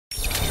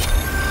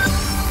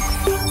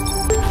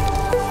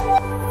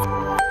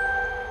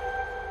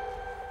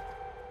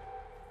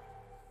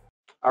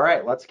All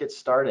right, let's get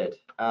started.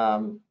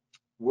 I'm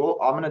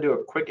going to do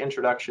a quick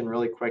introduction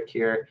really quick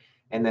here,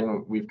 and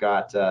then we've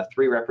got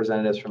three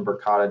representatives from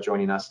Verkada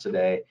joining us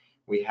today.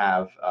 We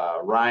have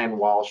Ryan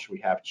Walsh, we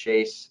have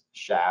Chase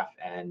Schaff,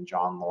 and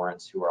John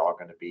Lawrence, who are all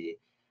going to be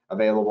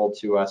available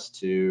to us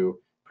to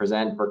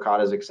present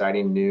Verkada's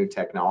exciting new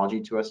technology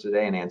to us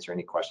today and answer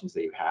any questions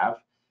that you have.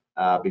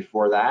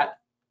 Before that,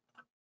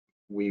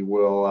 we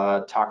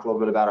will talk a little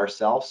bit about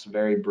ourselves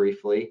very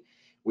briefly.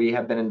 We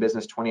have been in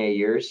business 28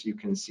 years. You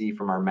can see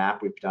from our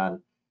map we've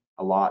done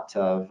a lot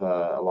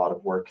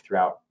of work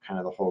throughout kind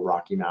of the whole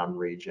Rocky Mountain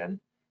region.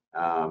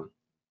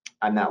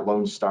 I'm that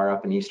lone star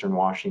up in Eastern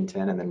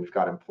Washington, and then we've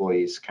got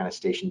employees kind of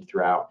stationed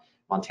throughout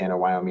Montana,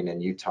 Wyoming,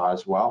 and Utah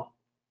as well.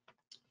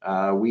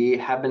 We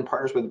have been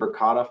partners with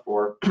Verkada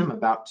for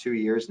about 2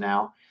 years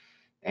now,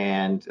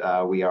 and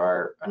we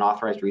are an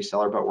authorized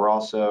reseller, but we're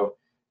also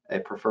a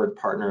preferred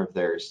partner of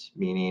theirs,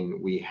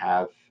 meaning we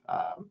have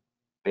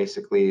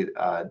basically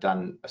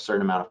done a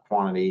certain amount of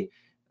quantity,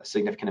 a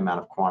significant amount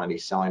of quantity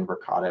selling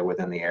Verkada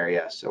within the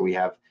area. So we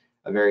have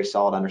a very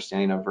solid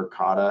understanding of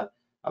Verkada,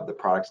 of the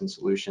products and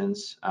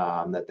solutions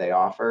that they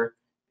offer,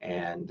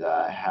 and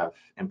have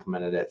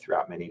implemented it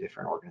throughout many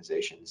different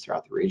organizations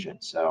throughout the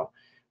region. So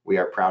we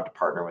are proud to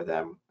partner with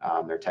them.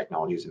 Their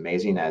technology is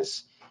amazing,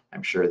 as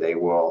I'm sure they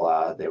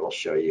will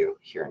show you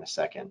here in a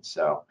second.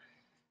 So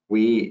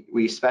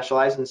we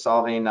specialize in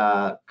solving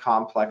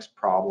complex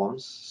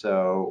problems.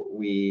 So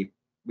we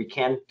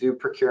can do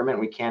procurement,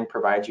 we can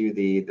provide you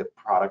the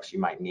products you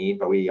might need,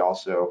 but we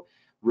also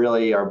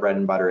really, our bread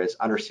and butter is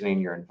understanding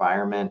your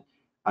environment,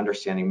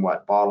 understanding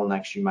what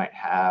bottlenecks you might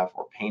have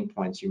or pain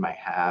points you might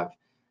have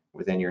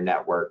within your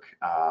network,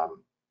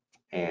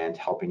 and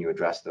helping you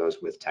address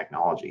those with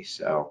technology.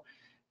 So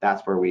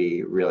that's where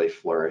we really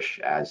flourish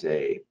as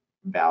a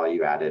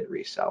value-added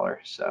reseller.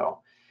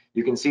 So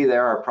you can see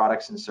there are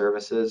products and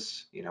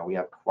services. You know, we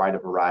have quite a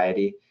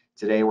variety.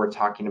 Today we're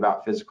talking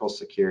about physical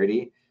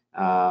security,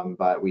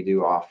 but we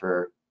do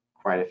offer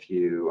quite a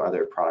few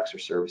other products or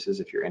services.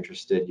 If you're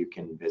interested, you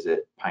can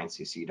visit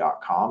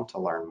pinecc.com to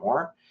learn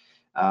more.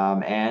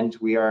 And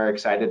we are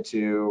excited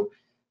to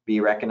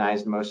be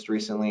recognized most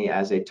recently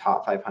as a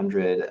top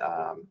 500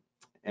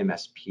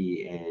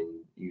 MSP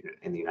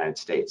in the United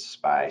States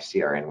by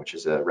CRN, which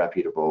is a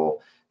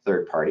reputable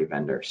third-party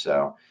vendor.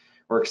 So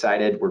we're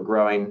excited, we're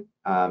growing,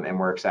 and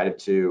we're excited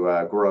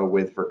to grow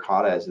with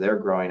Verkada as they're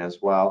growing as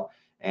well,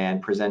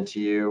 and present to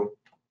you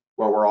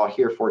what we're all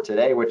here for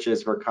today, which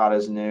is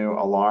Verkada's new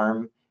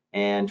alarm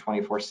and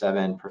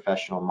 24/7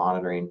 professional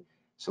monitoring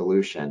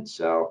solution.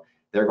 So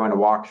they're going to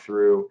walk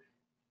through,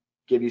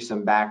 give you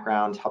some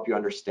background, help you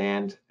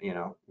understand, you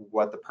know,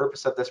 what the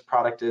purpose of this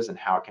product is and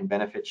how it can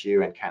benefit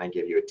you, and kind of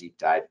give you a deep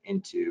dive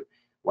into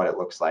what it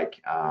looks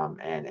like,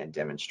 and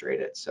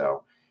demonstrate it.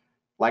 So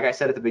like I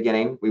said at the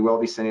beginning, we will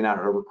be sending out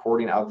a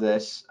recording of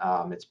this.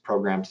 It's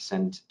programmed to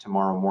send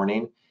tomorrow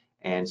morning.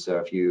 And so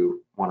if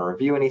you want to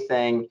review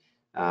anything,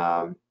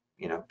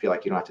 you know, feel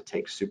like you don't have to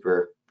take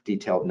super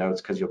detailed notes,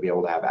 because you'll be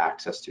able to have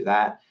access to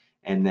that.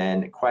 And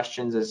then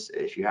questions,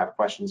 if you have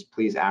questions,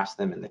 please ask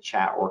them in the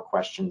chat or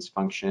questions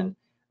function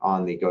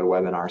on the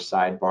GoToWebinar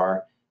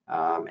sidebar,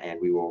 and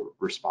we will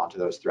respond to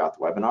those throughout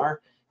the webinar.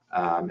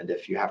 And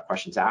if you have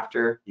questions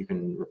after, you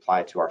can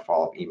reply to our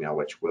follow-up email,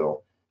 which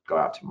will go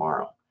out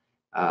tomorrow.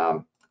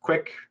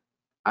 Quick,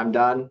 I'm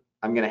done.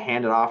 I'm going to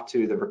hand it off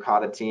to the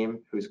Verkada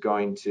team, who's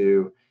going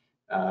to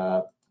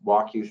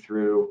walk you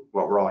through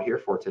what we're all here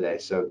for today.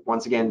 So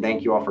once again,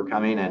 thank you all for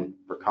coming, and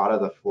Verkada,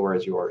 the floor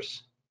is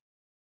yours.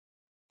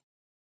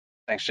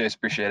 Thanks, Chase.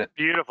 Appreciate it.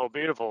 Beautiful,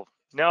 beautiful.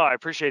 No, I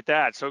appreciate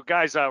that. So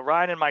guys,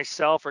 Ryan and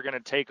myself are going to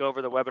take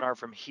over the webinar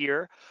from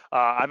here.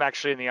 I'm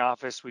actually in the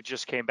office. We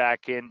just came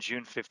back in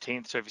June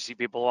 15th. So if you see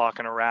people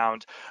walking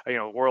around, you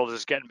know, the world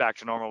is getting back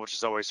to normal, which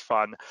is always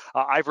fun.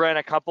 I've ran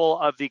a couple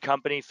of the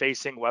company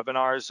facing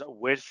webinars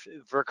with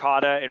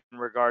Verkada in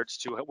regards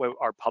to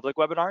our public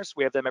webinars.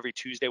 We have them every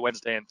Tuesday,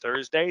 Wednesday, and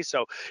Thursday.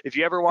 So if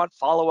you ever want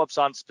follow-ups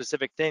on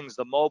specific things,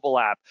 the mobile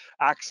app,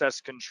 access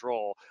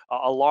control,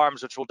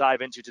 alarms, which we'll dive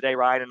into today,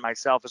 Ryan and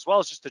myself, as well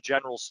as just the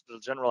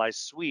generalized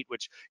suite,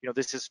 which, you know,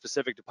 this is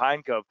specific to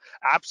Pine Cove,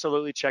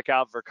 absolutely check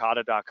out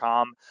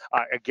verkada.com.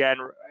 Again,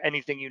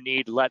 anything you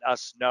need, let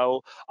us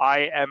know.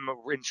 I am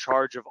in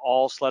charge of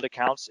all sled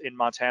accounts in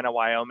Montana,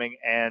 Wyoming,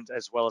 and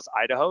as well as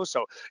Idaho.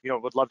 So, you know,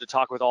 would love to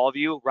talk with all of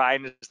you.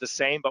 Ryan is the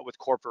same, but with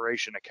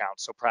corporation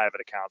accounts, so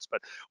private accounts.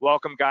 But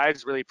welcome,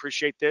 guys. Really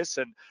appreciate this.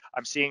 And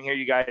I'm seeing here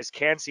you guys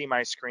can see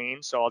my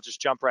screen, so I'll just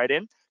jump right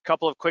in.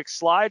 Couple of quick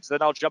slides,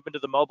 then I'll jump into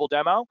the mobile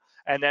demo,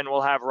 and then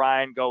we'll have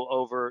Ryan go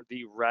over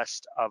the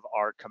rest of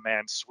our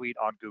command suite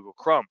on Google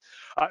Chrome.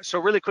 So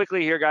really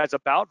quickly here, guys,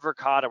 about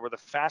Verkada. We're the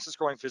fastest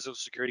growing physical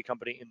security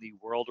company in the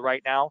world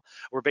right now.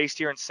 We're based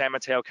here in San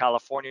Mateo,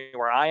 California,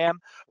 where I am.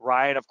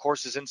 Ryan, of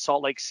course, is in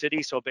Salt Lake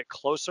City, so a bit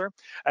closer,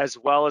 as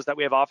well as that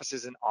we have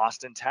offices in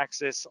Austin,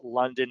 Texas,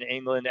 London,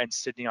 England, and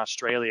Sydney,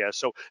 Australia.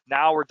 So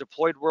now we're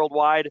deployed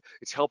worldwide.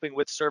 It's helping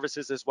with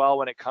services as well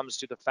when it comes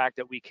to the fact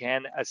that we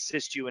can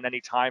assist you in any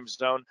time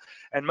zone.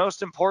 And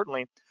most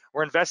importantly,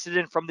 We're invested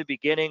in from the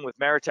beginning with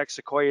Meritech,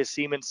 Sequoia,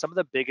 Siemens, some of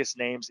the biggest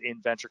names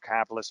in venture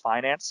capitalist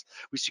finance.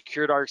 We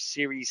secured our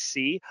Series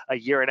C a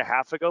year and a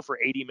half ago for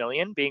 80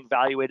 million, being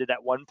valuated at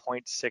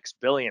 1.6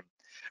 billion.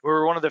 We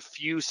were one of the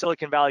few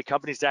Silicon Valley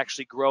companies to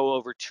actually grow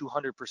over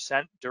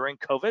 200% during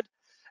COVID.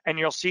 And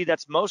you'll see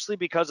that's mostly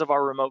because of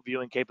our remote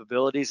viewing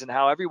capabilities and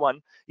how everyone,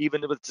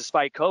 even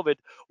despite COVID,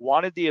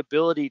 wanted the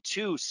ability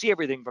to see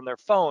everything from their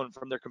phone,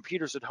 from their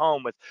computers at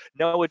home with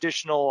no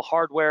additional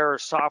hardware or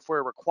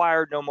software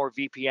required, no more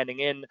VPNing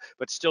in,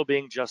 but still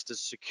being just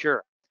as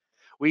secure.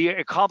 We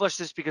accomplished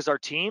this because our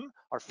team,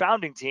 our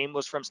founding team,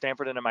 was from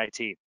Stanford and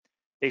MIT.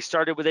 They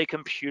started with a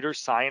computer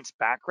science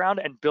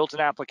background and built an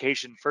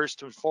application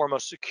first and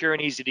foremost secure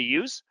and easy to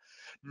use,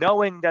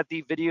 knowing that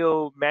the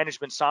video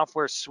management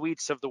software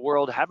suites of the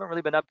world haven't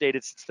really been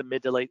updated since the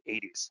mid to late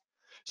 80s.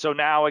 So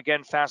now,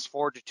 again, fast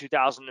forward to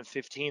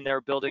 2015,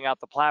 they're building out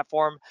the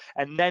platform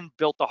and then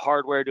built the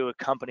hardware to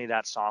accompany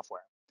that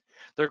software.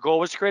 Their goal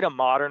was to create a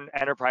modern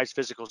enterprise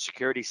physical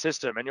security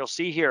system. And you'll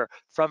see here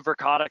from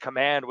Verkada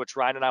Command, which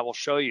Ryan and I will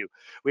show you,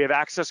 we have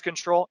access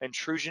control,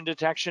 intrusion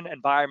detection,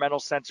 environmental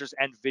sensors,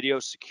 and video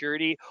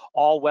security,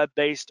 all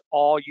web-based,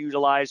 all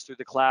utilized through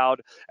the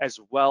cloud, as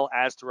well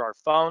as through our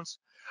phones.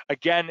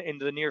 Again, in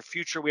the near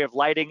future, we have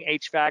lighting,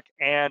 HVAC,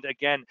 and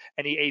again,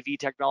 any AV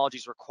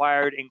technologies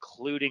required,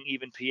 including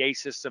even PA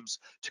systems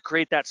to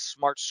create that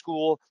smart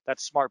school, that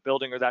smart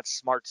building, or that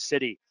smart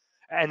city.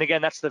 And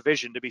again, that's the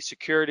vision, to be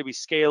secure, to be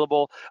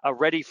scalable,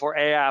 ready for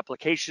AI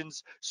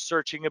applications,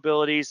 searching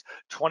abilities,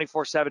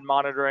 24/7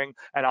 monitoring,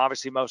 and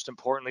obviously, most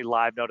importantly,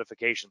 live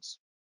notifications.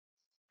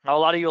 Now, a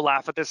lot of you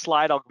laugh at this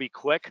slide. I'll be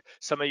quick.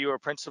 Some of you are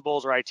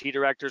principals or IT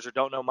directors or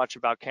don't know much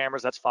about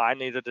cameras. That's fine.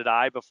 Neither did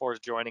I before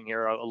joining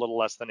here a little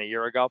less than a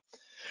year ago.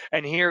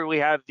 And here we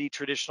have the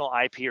traditional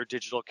IP or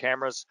digital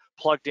cameras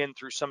plugged in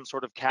through some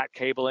sort of CAT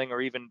cabling or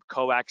even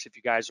coax, if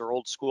you guys are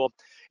old school,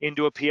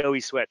 into a PoE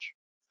switch.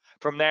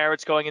 From there,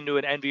 it's going into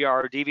an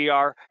NVR or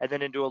DVR, and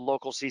then into a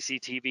local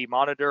CCTV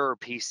monitor or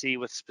PC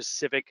with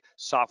specific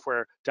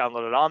software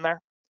downloaded on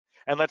there.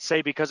 And let's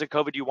say because of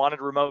COVID, you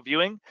wanted remote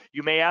viewing,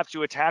 you may have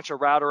to attach a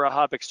router, a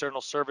hub, external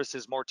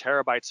services, more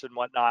terabytes and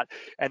whatnot,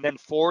 and then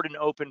forward an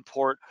open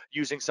port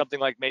using something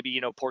like maybe,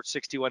 port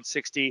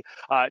 6160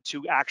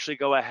 to actually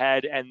go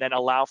ahead and then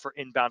allow for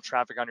inbound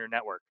traffic on your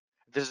network.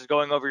 If this is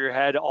going over your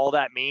head, all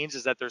that means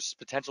is that there's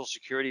potential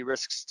security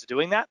risks to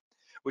doing that,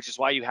 which is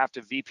why you have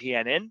to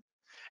VPN in.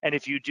 And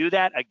if you do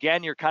that,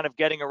 again, you're kind of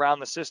getting around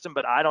the system,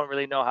 but I don't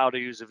really know how to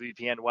use a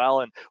VPN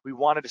well, and we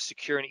wanted a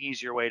secure and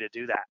easier way to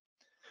do that.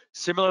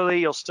 Similarly,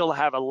 you'll still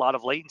have a lot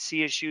of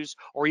latency issues,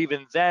 or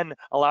even then,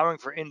 allowing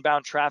for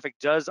inbound traffic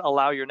does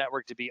allow your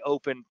network to be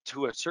open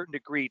to a certain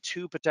degree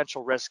to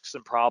potential risks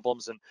and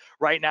problems. And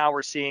right now,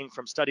 we're seeing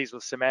from studies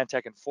with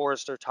Symantec and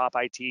Forrester, top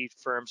IT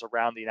firms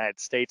around the United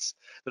States,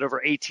 that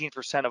over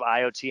 18% of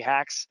IoT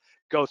hacks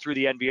go through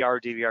the NVR or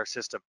DVR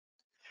system.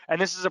 And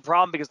this is a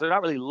problem because they're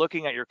not really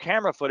looking at your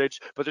camera footage,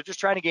 but they're just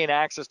trying to gain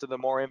access to the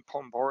more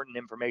important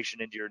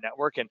information into your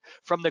network. And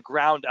from the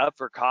ground up,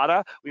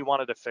 Verkada, we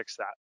wanted to fix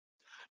that.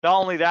 Not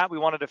only that, we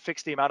wanted to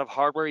fix the amount of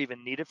hardware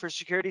even needed for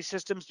security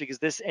systems because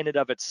this in and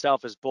of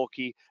itself is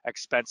bulky,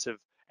 expensive,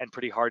 and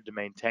pretty hard to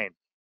maintain.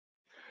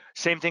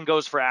 Same thing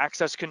goes for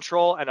access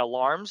control and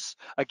alarms.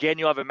 Again,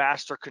 you have a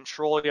master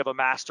control, you have a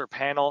master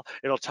panel.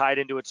 It'll tie it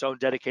into its own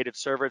dedicated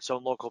server, its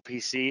own local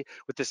PC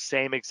with the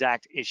same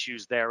exact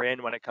issues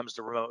therein when it comes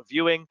to remote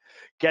viewing,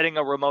 getting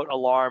a remote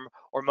alarm,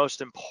 or most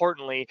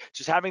importantly,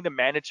 just having to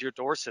manage your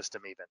door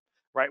system even,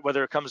 right?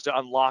 Whether it comes to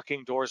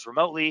unlocking doors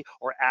remotely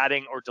or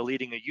adding or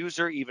deleting a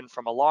user, even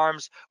from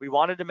alarms. We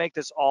wanted to make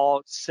this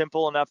all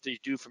simple enough to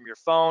do from your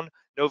phone,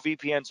 no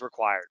VPNs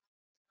required.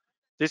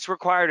 This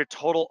required a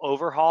total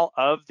overhaul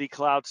of the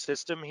cloud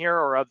system here,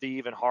 or of the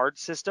even hard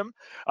system,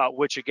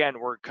 which again,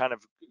 we're kind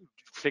of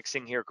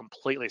fixing here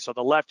completely. So on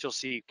the left, you'll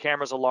see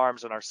cameras,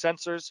 alarms, and our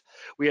sensors.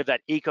 We have that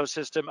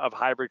ecosystem of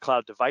hybrid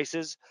cloud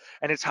devices.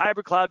 And it's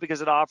hybrid cloud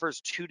because it offers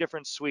two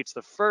different suites.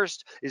 The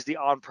first is the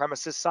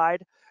on-premises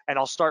side, and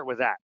I'll start with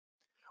that.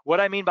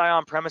 What I mean by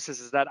on-premises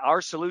is that our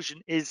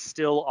solution is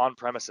still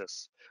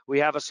on-premises. We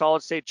have a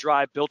solid-state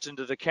drive built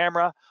into the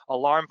camera,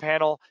 alarm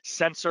panel,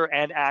 sensor,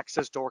 and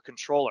access door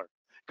controller.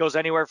 Goes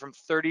anywhere from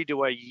 30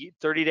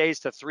 days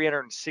to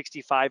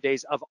 365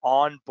 days of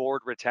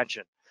onboard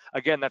retention.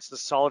 Again, that's the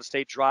solid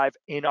state drive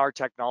in our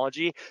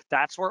technology.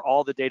 That's where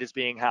all the data is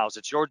being housed.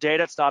 It's your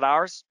data, it's not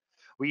ours.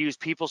 We use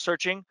people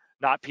searching,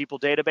 not people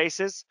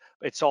databases.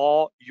 It's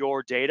all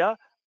your data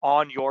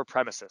on your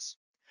premises.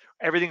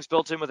 Everything's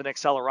built in with an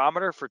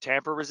accelerometer for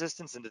tamper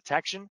resistance and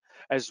detection,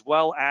 as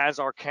well as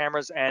our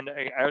cameras, and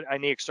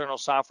any external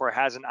software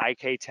has an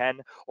IK10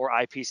 or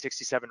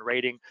IP67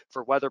 rating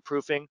for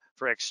weatherproofing,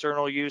 for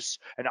external use,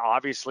 and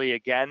obviously,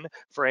 again,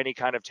 for any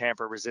kind of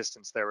tamper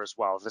resistance there as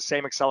well. The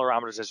same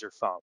accelerometers as your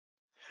phone.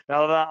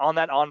 Now, on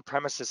that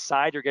on-premises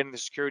side, you're getting the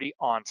security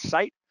on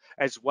site,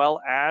 as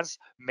well as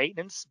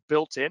maintenance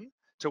built in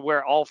to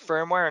where all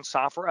firmware and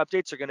software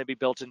updates are going to be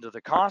built into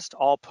the cost,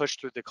 all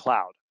pushed through the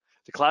cloud.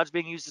 The cloud's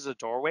being used as a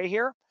doorway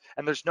here,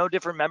 and there's no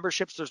different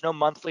memberships. There's no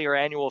monthly or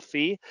annual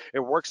fee. It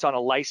works on a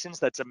license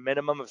that's a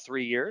minimum of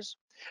 3 years.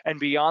 And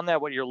beyond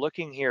that, what you're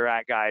looking here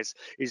at, guys,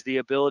 is the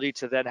ability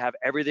to then have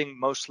everything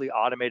mostly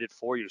automated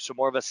for you. So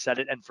more of a set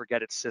it and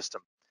forget it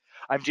system.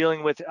 I'm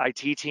dealing with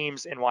IT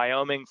teams in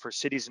Wyoming for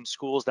cities and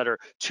schools that are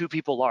 2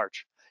 people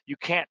large. You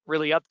can't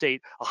really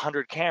update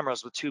 100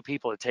 cameras with 2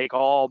 people. It take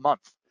all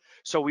month.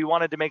 So we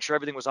wanted to make sure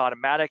everything was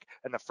automatic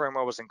and the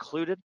firmware was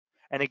included.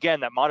 And again,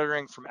 that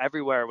monitoring from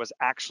everywhere was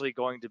actually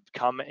going to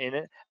come in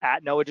it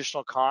at no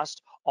additional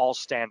cost, all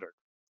standard.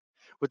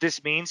 What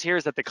this means here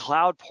is that the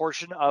cloud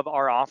portion of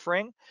our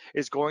offering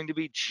is going to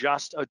be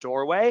just a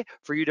doorway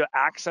for you to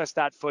access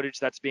that footage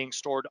that's being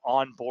stored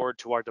on board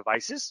to our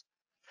devices.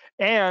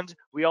 And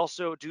we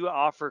also do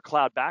offer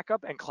cloud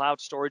backup and cloud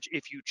storage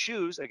if you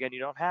choose. Again, you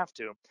don't have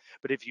to,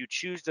 but if you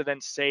choose to then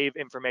save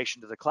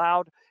information to the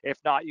cloud, if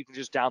not, you can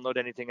just download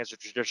anything as a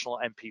traditional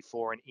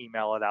MP4 and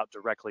email it out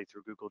directly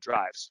through Google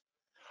Drives.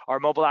 Our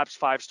mobile app's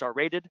 5-star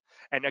rated.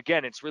 And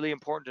again, it's really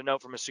important to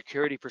note from a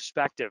security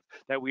perspective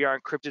that we are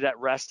encrypted at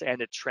rest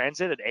and at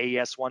transit at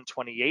AES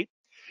 128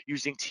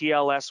 using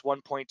TLS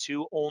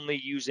 1.2, only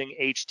using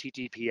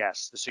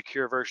HTTPS, the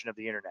secure version of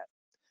the internet.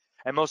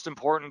 And most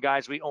important,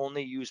 guys, we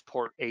only use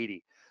port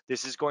 80.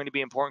 This is going to be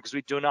important because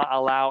we do not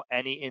allow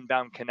any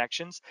inbound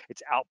connections.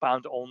 It's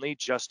outbound only,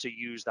 just to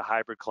use the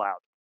hybrid cloud.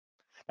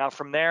 Now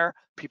from there,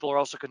 people are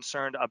also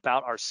concerned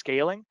about our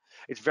scaling.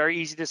 It's very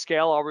easy to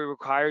scale. All we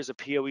require is a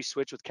PoE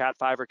switch with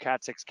Cat5 or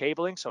Cat6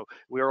 cabling. So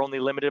we are only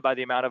limited by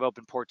the amount of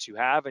open ports you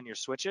have in your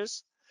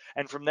switches.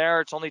 And from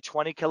there, it's only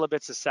 20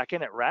 kilobits a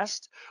second at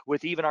rest,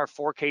 with even our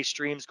 4K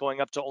streams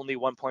going up to only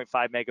 1.5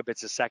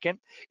 megabits a second,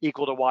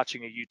 equal to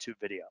watching a YouTube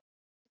video.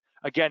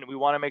 Again, we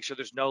want to make sure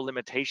there's no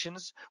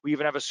limitations. We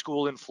even have a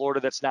school in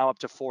Florida that's now up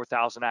to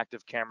 4,000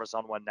 active cameras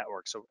on one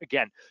network. So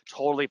again,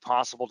 totally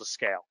possible to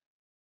scale.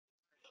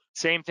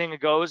 Same thing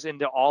goes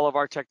into all of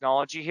our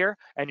technology here.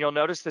 And you'll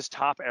notice this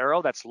top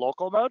arrow, that's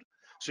local mode.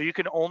 So you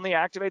can only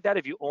activate that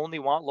if you only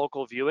want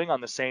local viewing on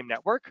the same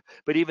network.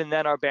 But even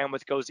then, our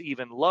bandwidth goes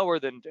even lower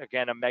than,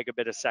 again, a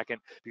megabit a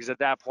second, because at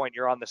that point,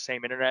 you're on the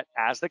same internet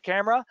as the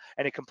camera,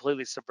 and it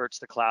completely subverts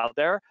the cloud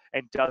there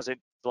and doesn't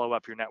blow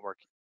up your network.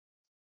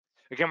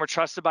 Again, we're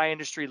trusted by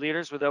industry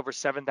leaders with over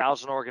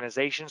 7,000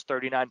 organizations,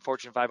 39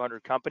 Fortune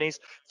 500 companies,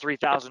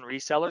 3,000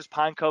 resellers.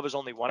 Pine Cove is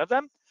only one of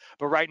them,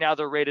 but right now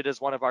they're rated as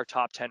one of our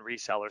top 10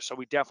 resellers. So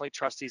we definitely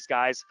trust these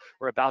guys.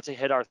 We're about to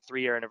hit our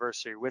 3-year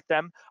anniversary with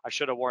them. I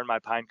should have worn my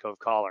Pine Cove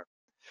collar.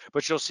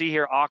 But you'll see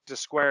here Okta,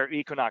 Square,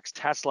 Equinox,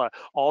 Tesla,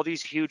 all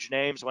these huge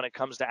names when it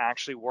comes to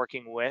actually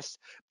working with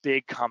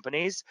big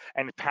companies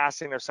and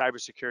passing their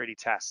cybersecurity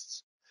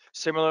tests.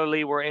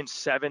 Similarly, we're in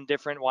 7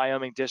 different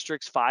Wyoming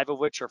districts, 5 of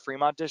which are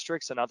Fremont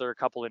districts, another a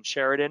couple in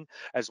Sheridan,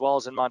 as well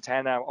as in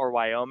Montana or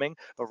Wyoming.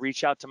 But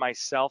reach out to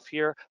myself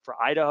here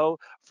for Idaho,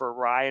 for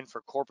Ryan,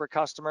 for corporate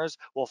customers.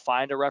 We'll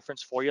find a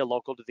reference for you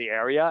local to the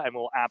area, and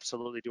we'll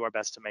absolutely do our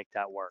best to make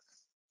that work.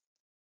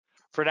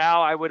 For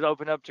now, I would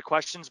open up to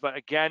questions, but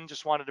again,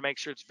 just wanted to make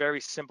sure it's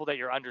very simple that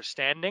you're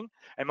understanding.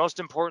 And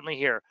most importantly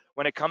here,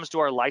 when it comes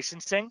to our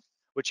licensing,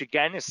 which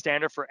again is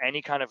standard for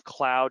any kind of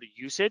cloud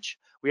usage,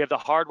 we have the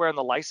hardware and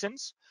the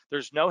license.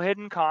 There's no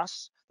hidden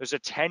costs. There's a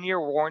 10-year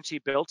warranty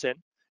built in.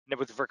 And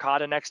with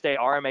Verkada Next Day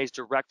RMAs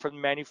direct from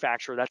the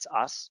manufacturer, that's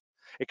us.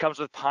 It comes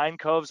with Pine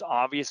Cove's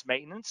obvious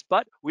maintenance,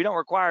 but we don't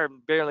require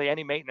barely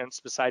any maintenance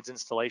besides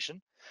installation.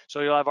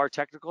 So you'll have our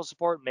technical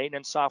support,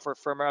 maintenance software,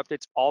 firmware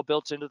updates, all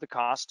built into the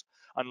cost,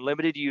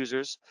 unlimited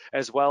users,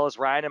 as well as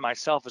Ryan and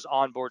myself as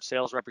onboard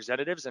sales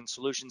representatives and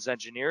solutions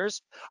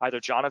engineers,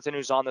 either Jonathan,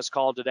 who's on this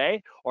call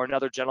today, or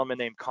another gentleman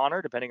named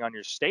Connor, depending on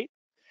your state.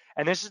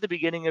 And this is the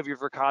beginning of your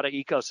Verkada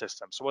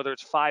ecosystem. So whether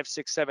it's 5,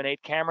 6, 7,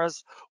 8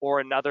 cameras or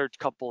another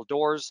couple of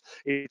doors,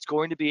 it's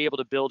going to be able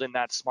to build in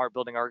that smart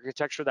building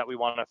architecture that we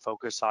want to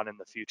focus on in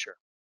the future.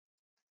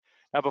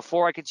 Now,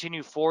 before I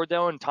continue forward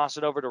though and toss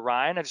it over to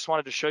Ryan, I just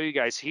wanted to show you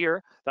guys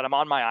here that I'm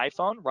on my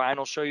iPhone. Ryan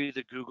will show you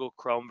the Google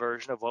Chrome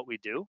version of what we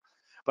do.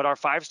 But our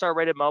 5-star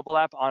rated mobile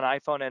app on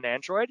iPhone and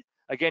Android,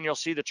 again, you'll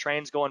see the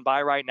trains going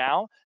by right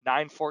now,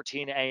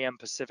 9:14 a.m.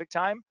 Pacific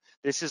time.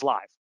 This is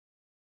live.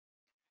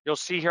 You'll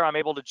see here I'm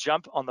able to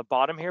jump on the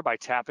bottom here by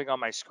tapping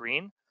on my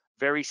screen.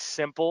 Very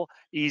simple,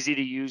 easy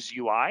to use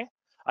UI.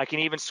 I can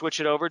even switch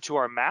it over to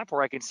our map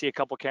where I can see a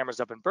couple cameras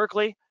up in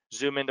Berkeley,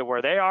 zoom into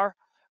where they are,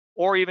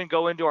 or even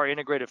go into our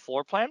integrated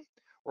floor plan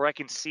where I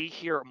can see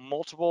here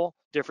multiple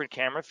different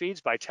camera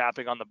feeds by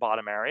tapping on the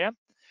bottom area,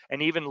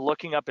 and even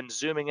looking up and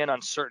zooming in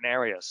on certain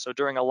areas. So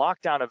during a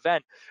lockdown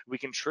event, we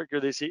can trigger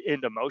this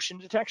into motion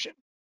detection.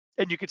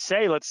 And you could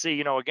say, let's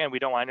see, again, we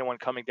don't want anyone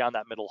coming down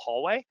that middle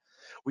hallway.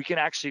 We can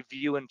actually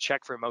view and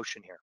check for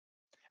motion here.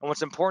 And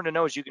what's important to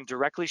know is you can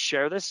directly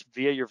share this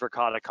via your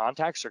Verkada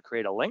contacts or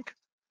create a link.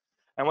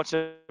 And what's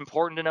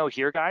important to know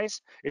here,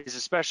 guys, is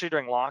especially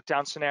during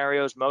lockdown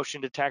scenarios,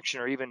 motion detection,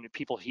 or even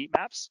people heat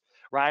maps,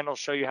 Ryan will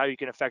show you how you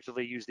can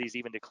effectively use these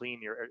even to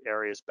clean your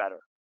areas better.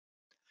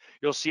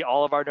 You'll see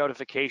all of our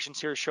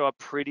notifications here show up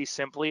pretty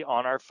simply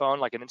on our phone,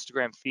 like an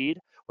Instagram feed,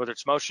 whether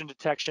it's motion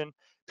detection,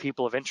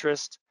 people of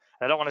interest,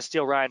 I don't want to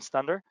steal Ryan's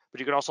thunder, but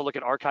you can also look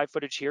at archive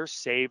footage here,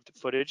 saved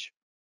footage,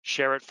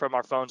 share it from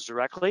our phones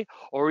directly,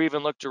 or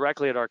even look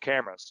directly at our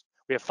cameras.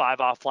 We have 5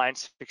 offline,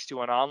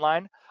 61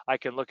 online. I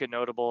can look at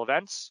notable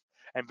events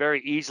and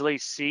very easily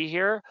see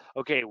here,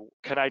 okay,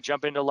 can I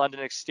jump into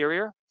London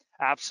exterior?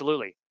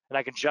 Absolutely. And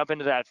I can jump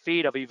into that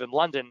feed of even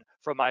London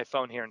from my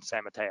phone here in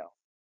San Mateo.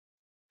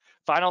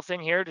 Final thing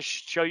here to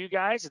show you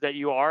guys is that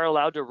you are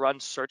allowed to run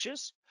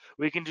searches.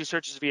 We can do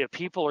searches via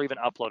people or even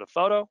upload a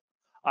photo.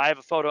 I have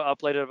a photo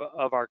uploaded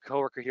of our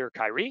coworker here,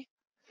 Kyrie,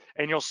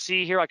 and you'll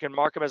see here I can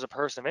mark him as a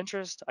person of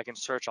interest. I can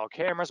search all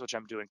cameras, which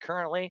I'm doing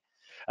currently,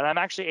 and I'm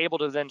actually able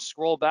to then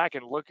scroll back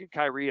and look at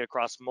Kyrie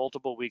across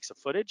multiple weeks of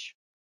footage,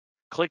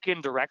 click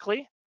in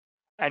directly,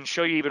 and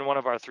show you even one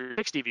of our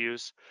 360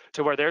 views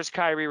to where there's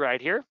Kyrie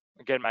right here.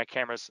 Again, my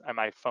camera's and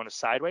my phone is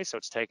sideways, so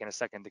it's taking a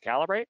second to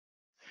calibrate.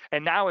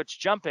 And now it's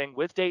jumping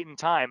with date and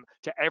time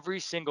to every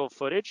single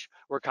footage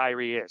where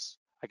Kyrie is.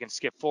 I can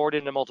skip forward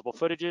into multiple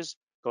footages,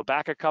 go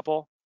back a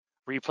couple,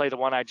 replay the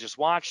one I just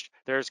watched.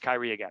 There's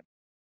Kyrie again.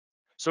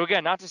 So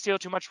again, not to steal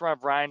too much from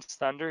Ryan's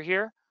thunder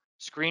here,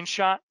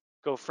 screenshot,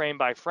 go frame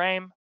by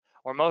frame,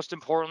 or most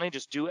importantly,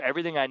 just do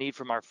everything I need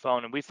from our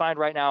phone. And we find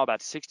right now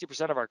about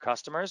 60% of our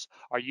customers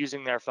are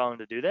using their phone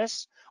to do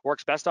this.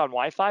 Works best on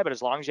Wi-Fi, but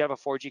as long as you have a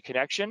 4G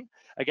connection,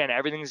 again,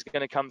 everything's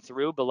going to come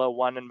through below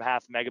 1.5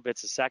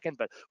 megabits a second,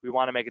 but we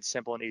want to make it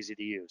simple and easy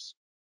to use.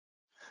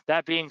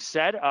 That being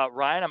said,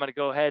 Ryan, I'm going to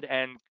go ahead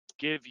and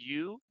give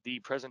you the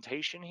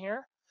presentation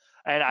here.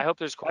 And I hope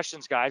there's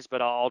questions, guys,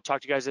 but I'll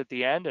talk to you guys at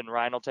the end and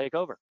Ryan will take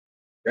over.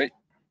 Great.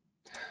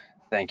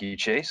 Thank you,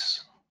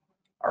 Chase.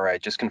 All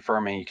right, just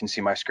confirming you can see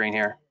my screen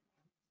here.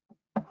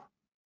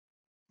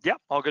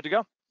 Yep, all good to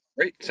go.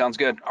 Great, sounds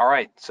good. All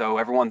right, so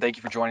everyone, thank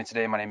you for joining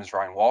today. My name is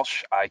Ryan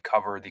Walsh. I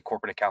cover the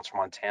corporate accounts for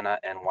Montana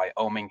and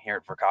Wyoming here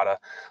at Verkada.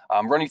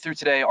 Running through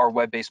today our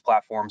web-based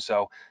platform.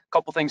 So a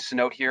couple things to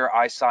note here.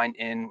 I signed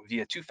in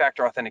via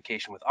two-factor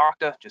authentication with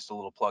Okta, just a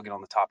little plug-in on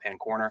the top-hand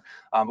corner.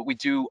 But we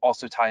do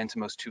also tie into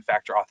most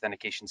two-factor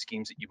authentication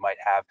schemes that you might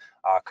have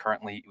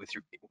currently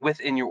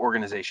within your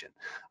organization.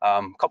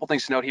 A couple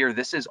things to note here.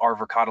 This is our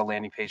Verkada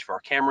landing page for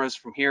our cameras.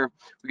 From here,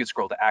 we can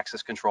scroll to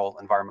access control,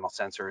 environmental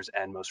sensors,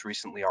 and most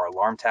recently our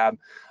alarm tab.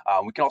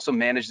 We can also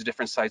manage the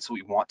different sites that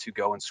we want to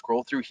go and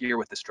scroll through here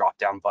with this drop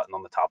down button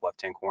on the top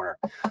left hand corner.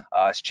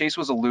 As Chase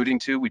was alluding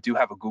to, we do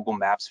have a Google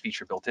Maps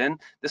feature built in.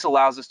 This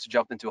allows us to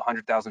jump into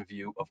 100,000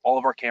 view of all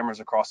of our cameras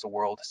across the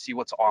world, see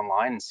what's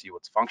online and see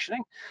what's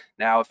functioning.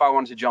 Now, if I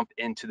wanted to jump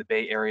into the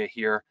Bay Area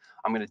here,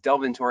 I'm going to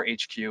delve into our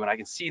HQ and I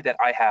can see that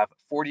I have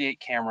 48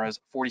 cameras,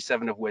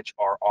 47 of which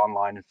are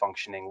online and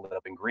functioning, lit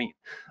up in green.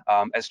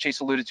 As Chase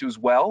alluded to as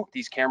well,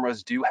 these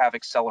cameras do have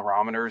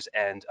accelerometers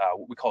and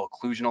what we call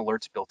occlusion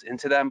alerts built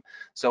into them.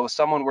 So if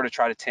someone were to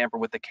try to tamper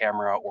with the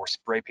camera or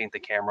spray paint the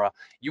camera,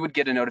 you would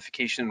get a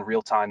notification in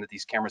real time that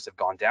these cameras have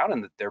gone down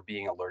and that they're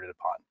being alerted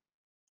upon.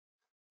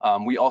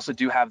 We also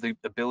do have the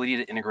ability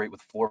to integrate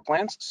with floor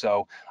plans.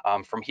 So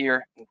from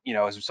here,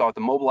 as we saw with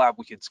the mobile app,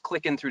 we could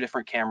click in through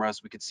different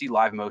cameras. We could see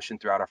live motion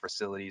throughout our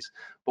facilities.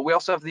 But we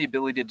also have the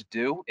ability to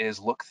do is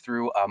look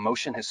through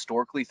motion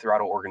historically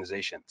throughout our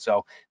organization.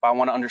 So if I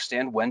want to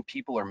understand when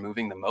people are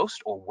moving the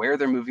most or where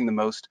they're moving the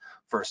most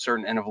for a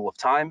certain interval of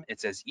time,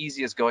 it's as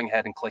easy as going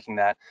ahead and clicking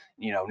that,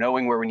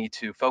 knowing where we need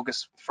to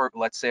focus for,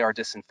 let's say, our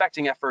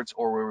disinfecting efforts,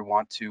 or where we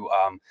want to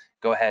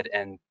go ahead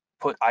and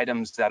put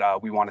items that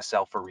we want to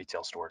sell for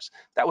retail stores.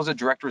 That was a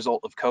direct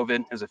result of COVID.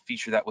 It was a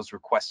feature that was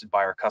requested by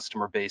our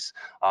customer base.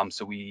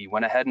 So we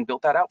went ahead and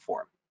built that out for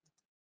them.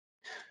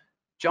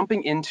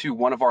 Jumping into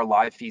one of our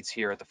live feeds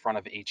here at the front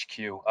of HQ,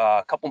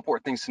 a couple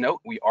important things to note.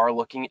 We are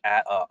looking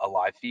at a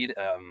live feed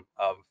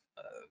of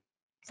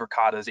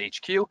Verkada's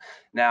HQ.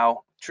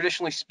 Now,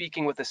 traditionally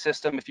speaking with the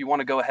system, if you want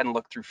to go ahead and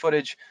look through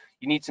footage,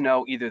 you need to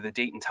know either the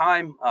date and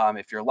time,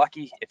 if you're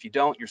lucky. If you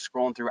don't, you're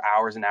scrolling through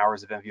hours and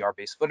hours of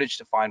MVR-based footage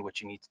to find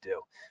what you need to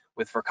do.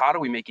 With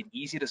Verkada, we make it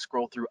easy to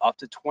scroll through up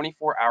to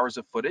 24 hours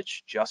of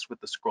footage just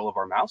with the scroll of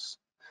our mouse.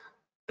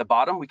 At the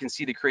bottom, we can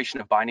see the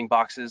creation of binding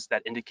boxes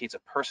that indicates a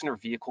person or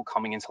vehicle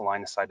coming into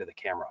line of sight of the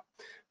camera.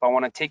 If I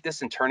want to take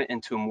this and turn it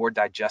into a more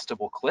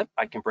digestible clip,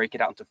 I can break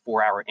it out into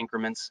 4-hour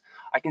increments.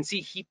 I can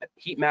see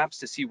heat maps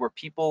to see where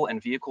people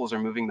and vehicles are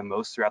moving the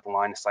most throughout the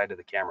line of sight of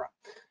the camera.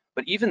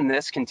 But even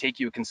this can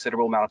take you a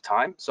considerable amount of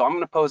time. So I'm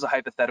going to pose a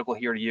hypothetical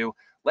here to you.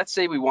 Let's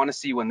say we want to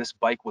see when this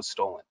bike was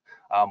stolen.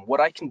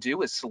 What I can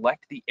do is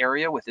select the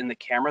area within the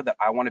camera that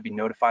I want to be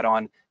notified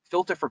on,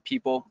 filter for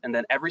people, and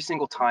then every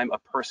single time a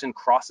person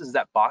crosses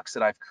that box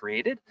that I've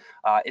created,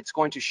 it's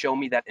going to show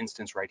me that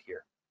instance right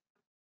here.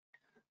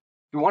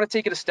 If we want to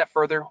take it a step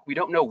further, we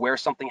don't know where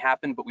something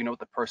happened, but we know what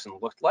the person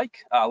looked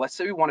like. Let's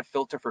say we want to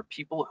filter for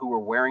people who are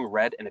wearing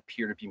red and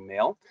appear to be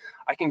male.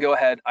 I can go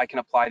ahead, I can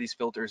apply these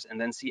filters and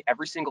then see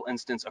every single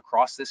instance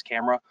across this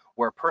camera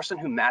where a person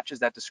who matches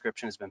that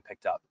description has been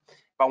picked up.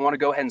 If I want to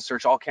go ahead and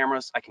search all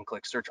cameras, I can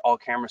click search all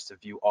cameras to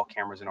view all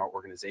cameras in our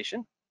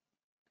organization.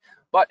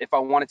 But if I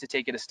wanted to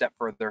take it a step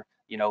further,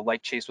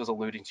 like Chase was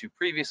alluding to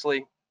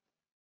previously,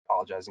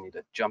 apologize, I need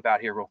to jump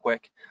out here real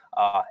quick.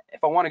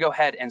 If I want to go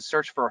ahead and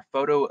search for a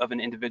photo of an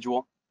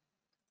individual,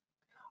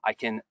 I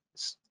can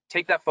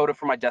take that photo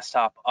from my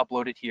desktop,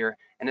 upload it here,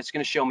 and it's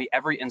going to show me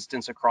every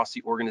instance across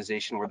the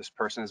organization where this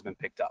person has been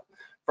picked up.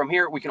 From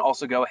here, we can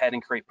also go ahead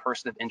and create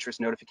person of interest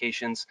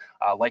notifications,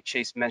 like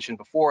Chase mentioned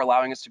before,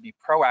 allowing us to be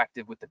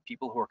proactive with the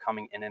people who are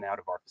coming in and out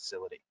of our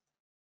facility.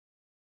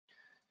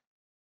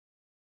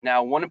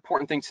 Now, one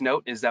important thing to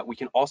note is that we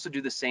can also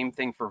do the same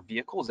thing for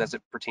vehicles as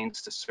it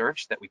pertains to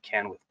search that we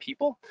can with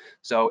people.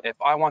 So if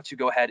I want to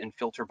go ahead and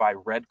filter by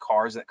red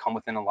cars that come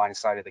within a line of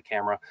sight of the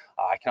camera,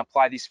 I can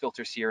apply these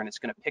filters here and it's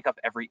going to pick up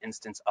every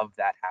instance of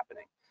that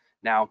happening.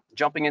 Now,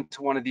 jumping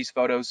into one of these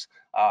photos,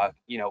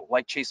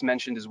 like Chase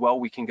mentioned as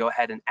well, we can go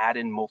ahead and add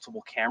in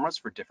multiple cameras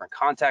for different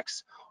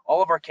contexts.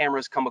 All of our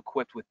cameras come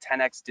equipped with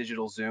 10x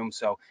digital zoom,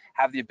 so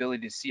have the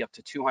ability to see up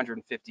to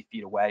 250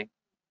 feet away.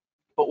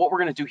 But what we're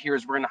going to do here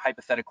is we're going to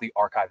hypothetically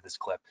archive this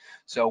clip.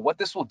 So what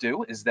this will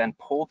do is then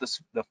pull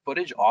the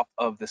footage off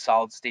of the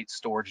solid state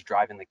storage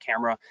drive in the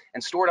camera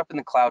and store it up in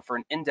the cloud for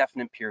an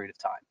indefinite period of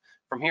time.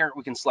 From here,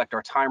 we can select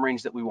our time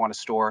range that we want to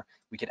store.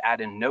 We could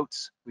add in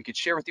notes, we could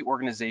share with the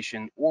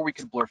organization, or we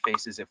could blur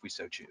faces if we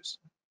so choose.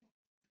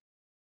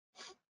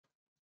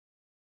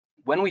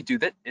 When we do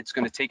that, it's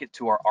going to take it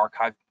to our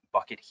archive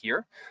bucket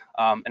here.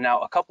 And now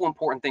a couple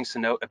important things to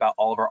note about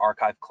all of our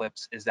archive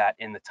clips is that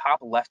in the top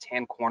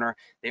left-hand corner,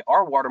 they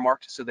are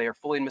watermarked, so they are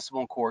fully admissible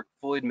in court,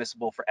 fully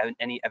admissible for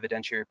any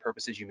evidentiary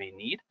purposes you may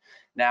need.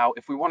 Now,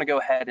 if we want to go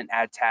ahead and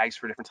add tags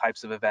for different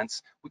types of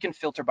events, we can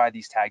filter by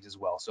these tags as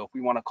well. So if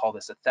we want to call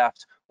this a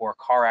theft or a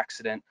car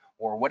accident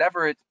or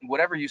whatever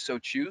you so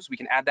choose, we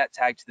can add that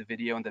tag to the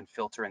video and then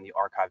filter in the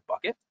archive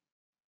bucket.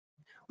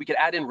 We could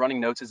add in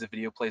running notes as the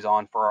video plays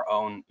on for our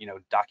own,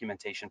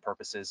 documentation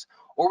purposes,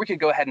 or we could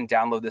go ahead and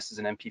download this as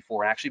an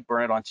MP4 and actually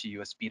burn it onto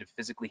USB to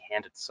physically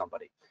hand it to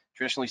somebody.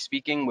 Traditionally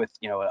speaking, with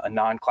a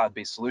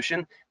non-cloud-based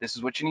solution, this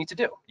is what you need to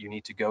do. You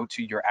need to go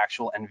to your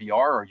actual NVR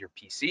or your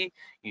PC. You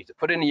need to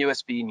put in a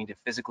USB. You need to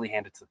physically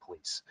hand it to the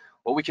police.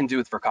 What we can do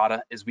with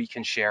Verkada is we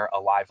can share a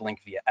live link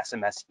via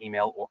SMS,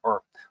 email,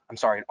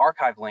 an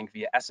archive link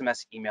via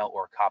SMS, email,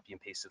 or a copy and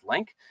pasted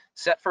link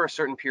set for a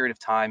certain period of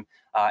time.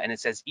 And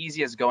it's as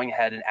easy as going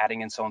ahead and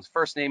adding in someone's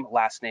first name,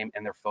 last name,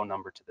 and their phone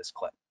number to this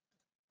clip.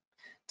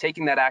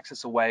 Taking that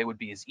access away would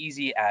be as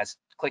easy as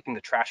clicking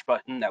the trash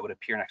button that would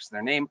appear next to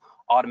their name,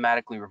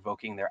 automatically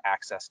revoking their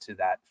access to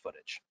that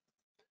footage.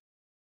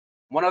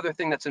 One other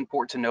thing that's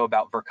important to know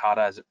about Verkada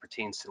as it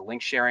pertains to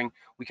link sharing,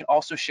 we can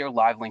also share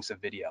live links of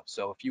video.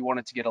 So if you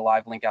wanted to get a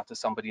live link out to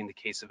somebody in the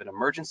case of an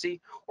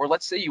emergency, or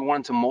let's say you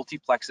wanted to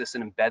multiplex this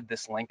and embed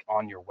this link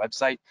on your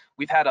website,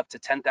 we've had up to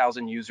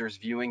 10,000 users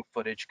viewing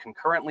footage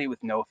concurrently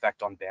with no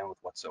effect on bandwidth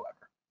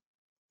whatsoever.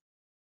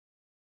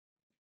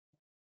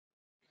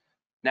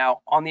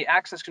 Now, on the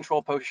access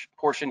control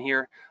portion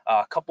here,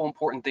 a couple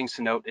important things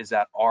to note is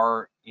that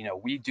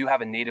we do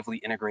have a natively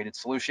integrated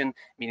solution,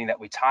 meaning that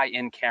we tie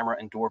in camera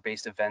and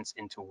door-based events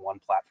into one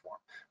platform.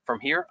 From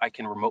here, I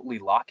can remotely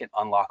lock and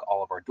unlock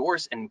all of our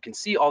doors and can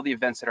see all the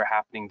events that are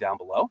happening down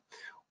below.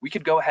 We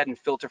could go ahead and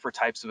filter for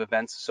types of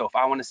events. So if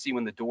I want to see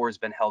when the door has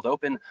been held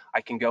open,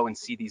 I can go and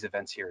see these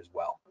events here as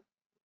well.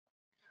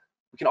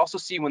 We can also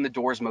see when the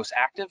door is most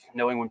active,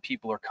 knowing when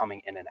people are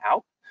coming in and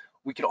out.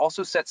 We could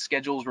also set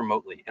schedules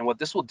remotely. And what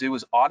this will do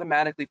is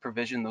automatically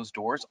provision those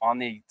doors on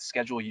the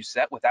schedule you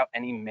set without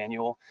any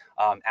manual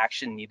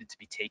action needed to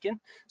be taken.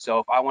 So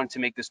if I wanted to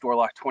make this door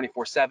lock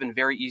 24/7,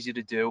 very easy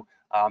to do.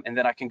 And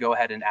then I can go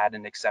ahead and add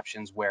in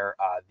exceptions where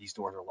these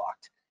doors are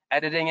locked.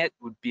 Editing it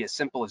would be as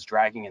simple as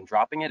dragging and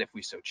dropping it if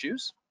we so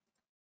choose.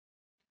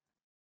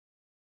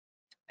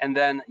 And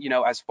then,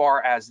 as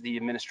far as the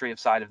administrative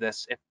side of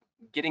this, if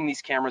getting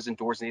these cameras and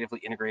doors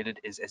natively integrated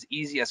is as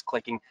easy as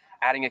clicking,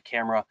 adding a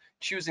camera,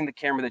 choosing the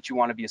camera that you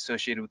want to be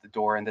associated with the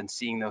door, and then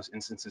seeing those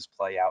instances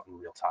play out in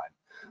real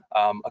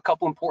time. A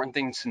couple important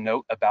things to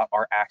note about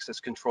our access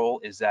control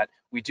is that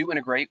we do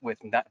integrate with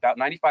about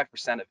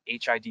 95% of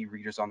HID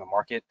readers on the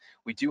market.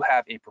 We do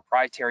have a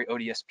proprietary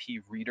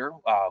ODSP reader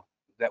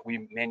that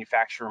we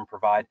manufacture and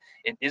provide.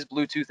 It is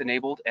Bluetooth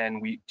enabled,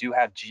 and we do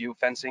have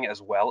geofencing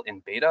as well in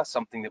beta,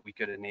 something that we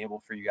could enable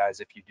for you guys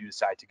if you do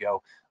decide to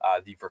go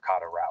the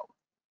Verkada route.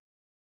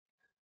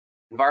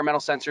 Environmental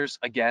sensors,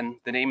 again,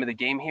 the name of the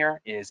game here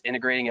is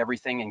integrating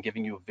everything and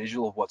giving you a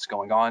visual of what's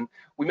going on.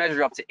 We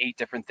measure up to 8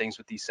 different things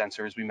with these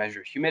sensors. We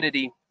measure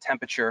humidity,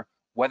 temperature,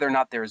 whether or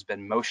not there has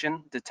been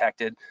motion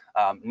detected,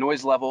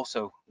 noise level,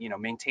 so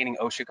maintaining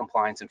OSHA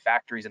compliance in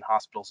factories and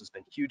hospitals has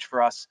been huge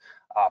for us.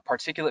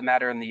 Particulate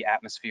matter in the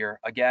atmosphere,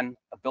 again,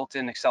 a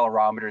built-in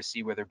accelerometer to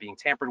see where they're being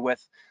tampered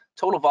with.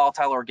 Total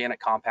volatile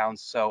organic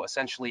compounds, so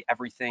essentially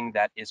everything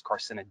that is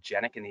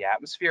carcinogenic in the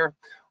atmosphere.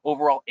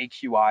 Overall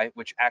AQI,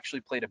 which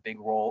actually played a big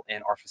role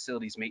in our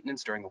facilities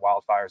maintenance during the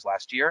wildfires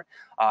last year,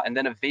 and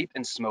then a vape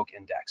and smoke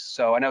index.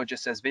 So I know it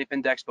just says vape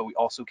index, but we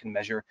also can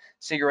measure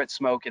cigarette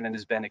smoke, and it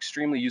has been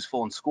extremely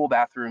useful in school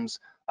bathrooms.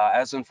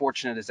 As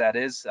unfortunate as that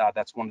is,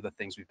 that's one of the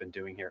things we've been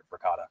doing here at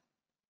Verkada.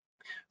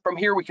 From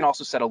here, we can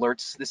also set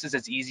alerts. This is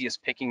as easy as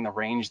picking the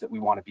range that we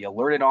want to be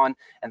alerted on,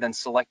 and then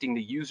selecting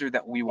the user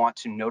that we want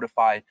to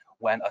notify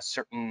when a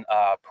certain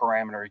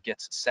parameter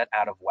gets set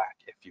out of whack,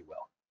 if you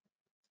will.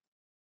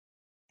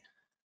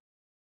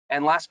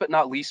 And last but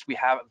not least, we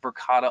have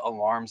Verkada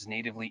alarms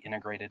natively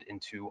integrated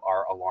into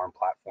our alarm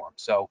platform.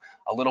 So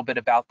a little bit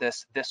about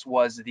this. This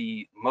was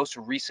the most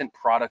recent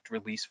product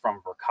release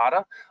from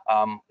Verkada.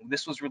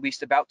 This was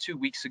released about 2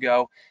 weeks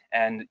ago.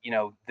 And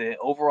the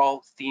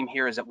overall theme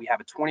here is that we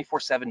have a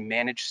 24/7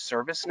 managed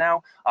service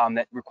now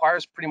that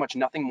requires pretty much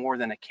nothing more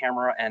than a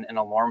camera and an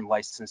alarm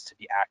license to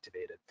be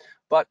activated.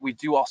 But we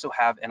do also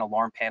have an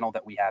alarm panel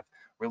that we have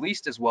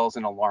released, as well as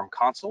an alarm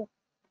console.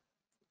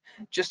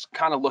 Just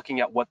kind of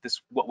looking at what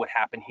would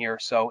happen here.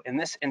 So in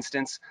this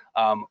instance,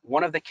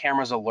 one of the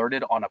cameras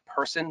alerted on a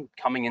person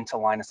coming into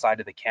line of sight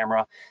of the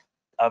camera.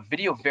 A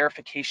video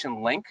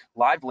verification link,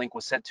 live link,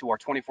 was sent to our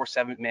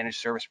 24/7 managed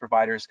service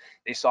providers.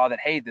 They saw that,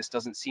 hey, this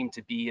doesn't seem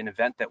to be an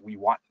event that we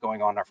want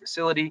going on in our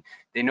facility.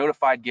 They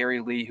notified Gary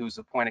Lee, who's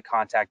the point of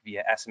contact,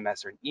 via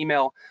SMS or an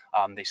email.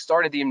 They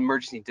started the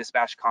emergency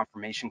dispatch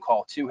confirmation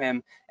call to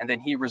him, and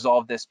then he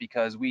resolved this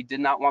because we did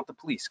not want the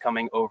police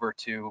coming over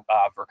to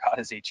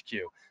Verkada's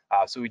HQ.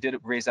 So we did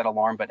raise that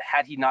alarm, but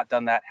had he not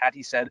done that, had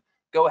he said,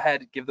 go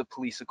ahead, give the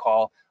police a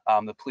call,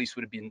 the police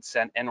would have been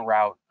sent en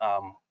route,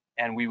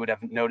 and we would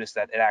have noticed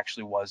that it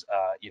actually was,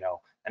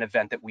 an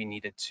event that we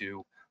needed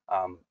to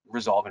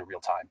resolve in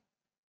real time.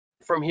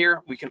 From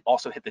here, we can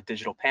also hit the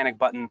digital panic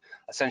button.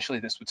 Essentially,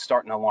 this would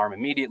start an alarm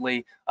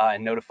immediately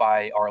and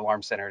notify our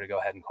alarm center to go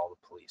ahead and call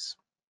the police.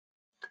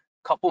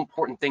 A couple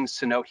important things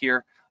to note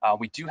here.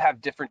 We do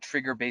have different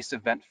trigger-based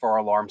event for our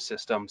alarm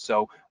system.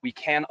 So we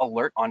can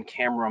alert on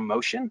camera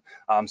motion.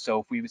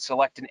 So if we would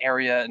select an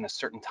area in a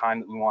certain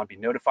time that we want to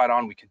be notified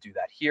on, we could do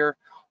that here.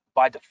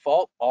 By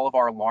default, all of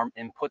our alarm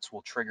inputs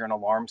will trigger an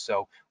alarm.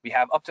 So we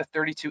have up to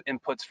 32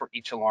 inputs for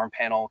each alarm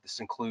panel. This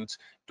includes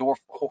door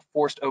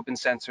forced open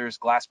sensors,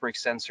 glass break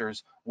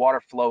sensors, water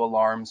flow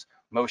alarms,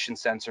 motion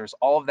sensors,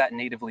 all of that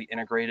natively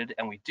integrated.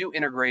 And we do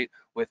integrate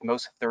with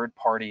most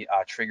third-party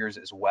triggers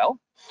as well.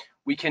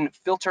 We can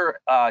filter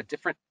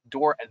different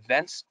door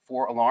events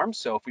for alarms.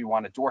 So if we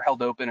want a door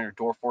held open or a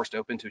door forced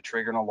open to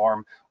trigger an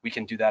alarm, we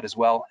can do that as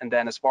well. And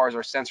then as far as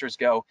our sensors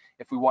go,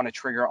 if we want to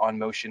trigger on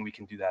motion, we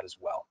can do that as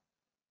well.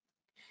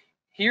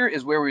 Here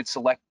is where we would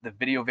select the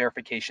video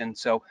verification.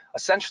 So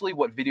essentially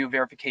what video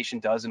verification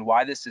does and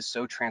why this is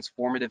so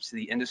transformative to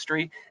the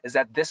industry is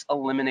that this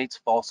eliminates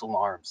false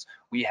alarms.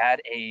 We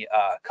had a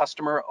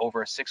customer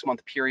over a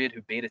 6-month period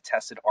who beta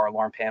tested our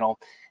alarm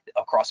panel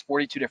across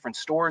 42 different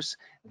stores.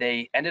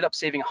 They ended up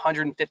saving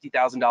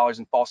 $150,000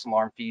 in false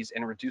alarm fees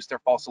and reduced their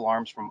false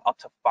alarms from up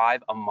to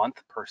 5 a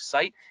month per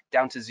site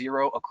down to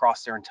 0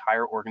 across their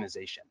entire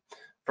organization.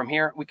 From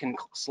here, we can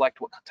select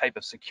what type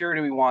of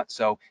security we want.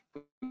 So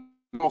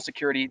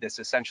security, that's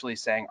essentially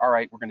saying, all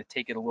right, we're going to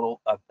take it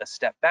a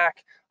step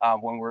back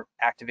when we're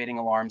activating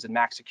alarms, and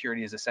max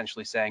security is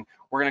essentially saying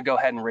we're going to go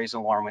ahead and raise an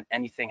alarm when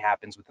anything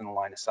happens within the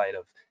line of sight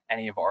of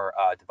any of our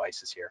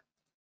devices here.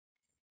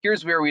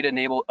 Here's where we'd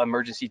enable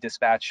emergency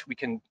dispatch. We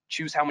can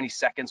choose how many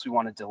seconds we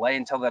want to delay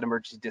until that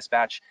emergency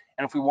dispatch,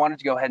 and if we wanted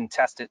to go ahead and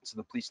test it so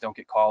the police don't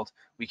get called,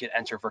 we could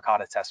enter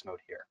Verkada test mode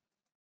here.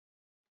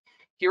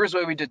 Here is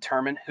where we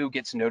determine who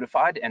gets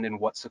notified and in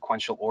what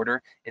sequential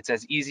order. It's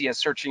as easy as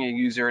searching a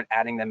user and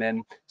adding them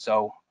in.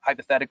 So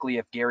hypothetically,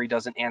 if Gary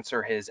doesn't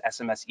answer his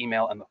SMS,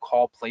 email, and the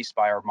call placed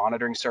by our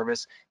monitoring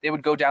service, they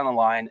would go down the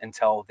line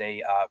until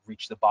they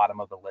reach the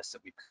bottom of the list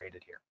that we've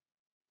created here.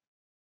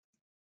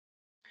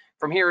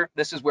 From here,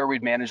 this is where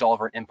we'd manage all of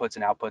our inputs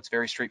and outputs,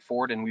 very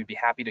straightforward, and we'd be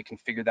happy to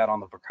configure that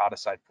on the Verkada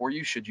side for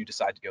you should you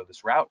decide to go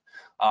this route.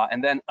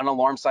 And then an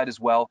alarm side as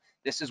well,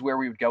 this is where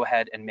we would go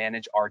ahead and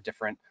manage our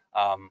different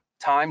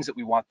times that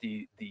we want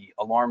the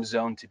alarm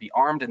zone to be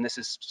armed, and this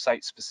is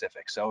site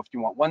specific. So if you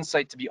want one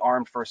site to be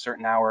armed for a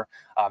certain hour,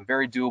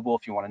 very doable.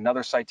 If you want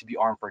another site to be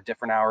armed for a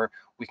different hour,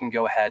 we can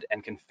go ahead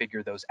and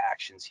configure those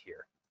actions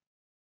here.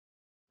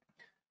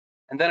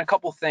 And then a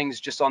couple things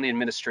just on the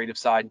administrative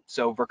side.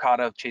 So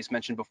Verkada, Chase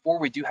mentioned before,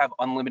 we do have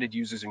unlimited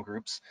users and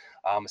groups.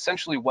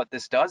 Essentially what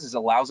this does is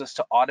allows us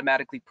to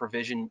automatically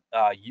provision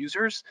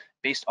users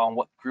based on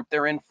what group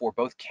they're in for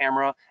both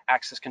camera,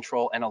 access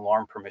control, and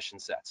alarm permission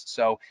sets.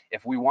 So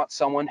if we want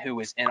someone who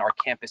is in our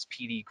campus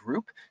PD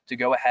group to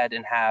go ahead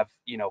and have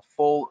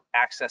full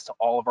access to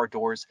all of our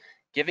doors,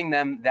 giving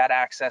them that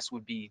access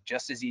would be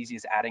just as easy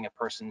as adding a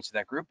person to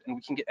that group, and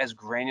we can get as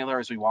granular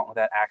as we want with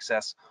that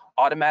access,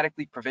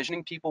 automatically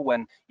provisioning people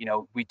when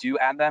we do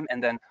add them,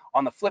 and then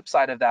on the flip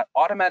side of that,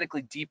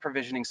 automatically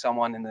deprovisioning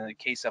someone in the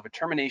case of a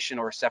termination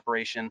or a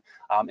separation,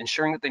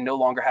 ensuring that they no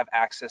longer have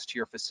access to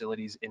your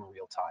facilities in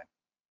real time.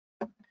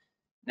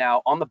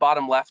 Now, on the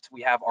bottom left,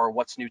 we have our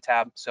What's New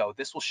tab. So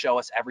this will show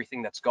us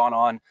everything that's gone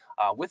on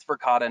with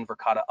Verkada and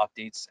Verkada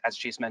updates. As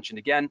Chase mentioned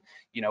again,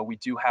 we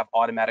do have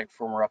automatic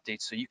firmware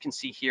updates. So you can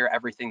see here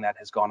everything that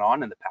has gone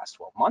on in the past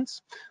 12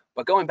 months.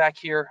 But going back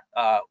here,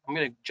 I'm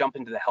going to jump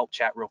into the help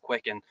chat real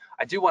quick. And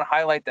I do want to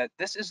highlight that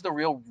this is the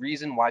real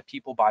reason why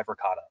people buy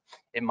Verkada.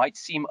 It might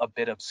seem a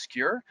bit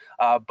obscure,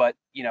 but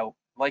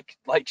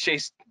like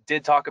Chase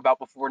did talk about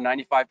before,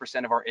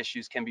 95% of our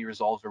issues can be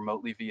resolved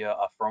remotely via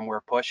a firmware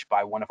push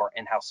by one of our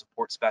in-house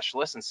support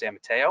specialists in San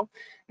Mateo.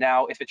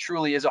 Now, if it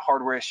truly is a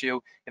hardware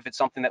issue, if it's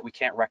something that we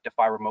can't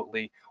rectify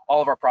remotely,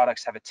 all of our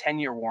products have a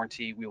 10-year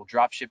warranty. We will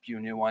drop ship you a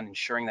new one,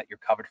 ensuring that you're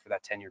covered for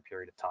that 10-year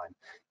period of time.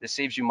 This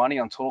saves you money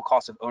on total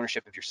cost of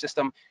ownership of your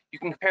system. You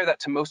can compare that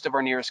to most of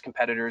our nearest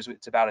competitors.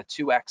 It's about a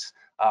 2x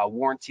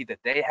warranty that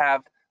they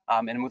have.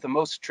 And with the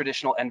most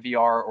traditional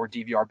NVR or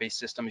DVR-based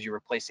systems, you're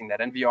replacing that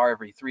NVR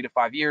every 3 to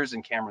 5 years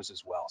and cameras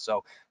as well.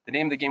 So the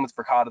name of the game with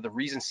Verkada, the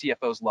reason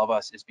CFOs love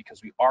us is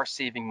because we are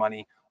saving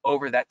money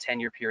over that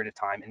 10-year period of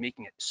time and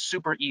making it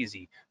super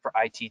easy for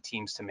IT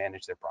teams to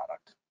manage their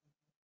product.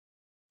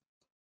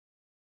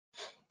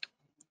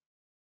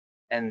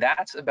 And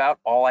that's about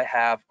all I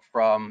have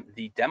from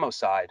the demo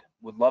side.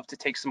 Would love to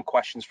take some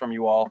questions from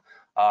you all.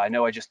 I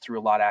know I just threw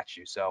a lot at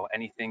you, so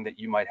anything that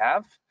you might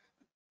have,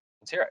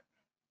 let's hear it.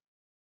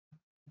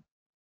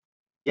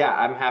 Yeah,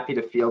 I'm happy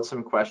to field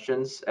some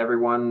questions.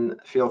 Everyone,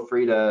 feel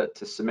free to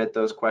submit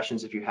those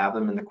questions if you have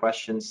them in the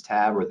questions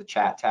tab or the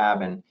chat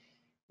tab, and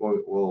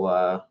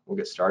we'll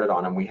get started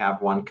on them. We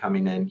have one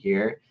coming in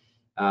here.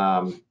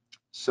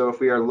 So if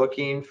we are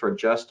looking for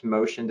just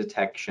motion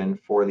detection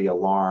for the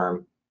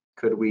alarm,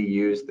 could we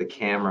use the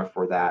camera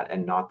for that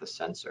and not the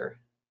sensor?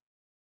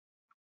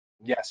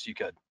 Yes, you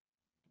could.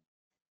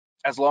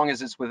 As long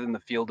as it's within the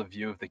field of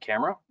view of the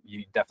camera,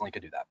 you definitely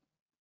could do that.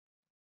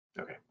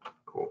 Okay,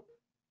 cool.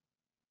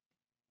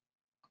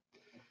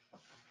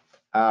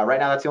 Right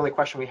now, that's the only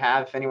question we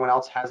have. If anyone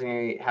else has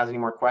any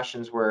more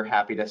questions, we're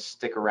happy to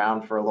stick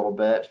around for a little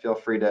bit. Feel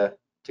free to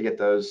get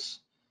those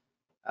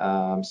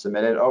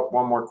submitted. Oh,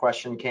 one more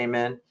question came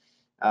in.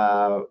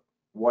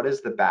 What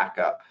is the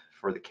backup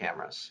for the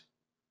cameras?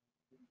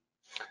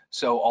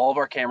 So all of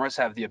our cameras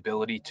have the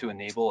ability to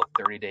enable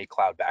a 30-day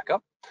cloud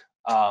backup.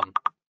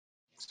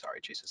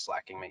 Sorry, Jesus,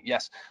 slacking me.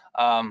 Yes.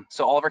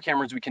 So all of our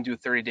cameras, we can do a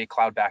 30-day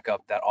cloud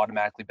backup that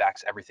automatically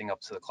backs everything up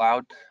to the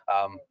cloud.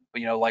 But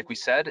you know, like we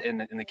said,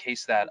 in the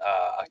case that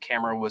a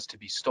camera was to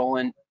be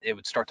stolen, it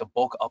would start to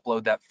bulk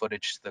upload that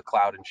footage to the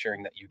cloud,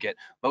 ensuring that you get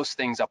most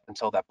things up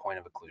until that point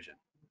of occlusion.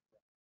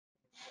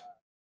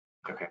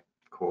 Okay,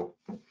 cool.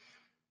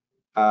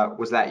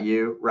 Was that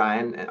you,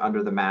 Ryan,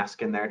 under the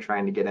mask in there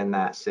trying to get in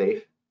that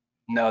safe?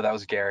 No, that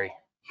was Gary.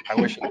 I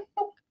wish.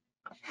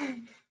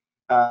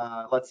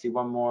 Let's see,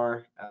 one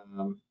more.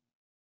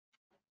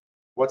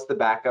 What's the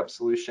backup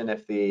solution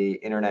if the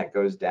internet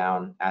goes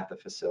down at the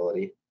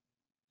facility?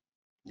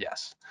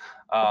 Yes.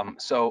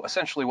 So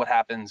essentially what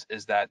happens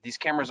is that these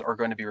cameras are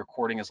going to be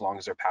recording as long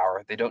as their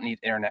power. They don't need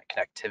internet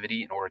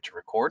connectivity in order to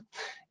record.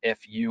 If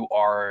you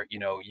are,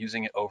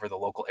 using it over the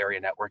local area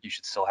network, you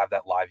should still have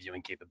that live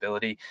viewing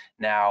capability.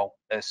 Now,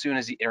 as soon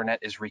as the internet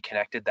is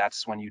reconnected,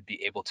 that's when you'd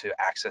be able to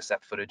access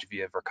that footage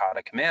via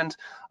Verkada command.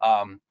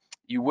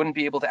 You wouldn't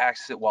be able to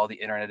access it while the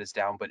internet is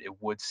down, but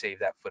it would save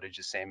that footage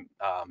the same,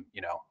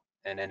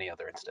 in any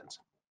other instance.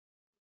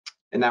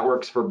 And that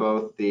works for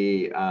both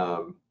the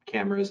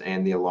cameras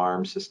and the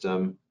alarm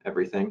system,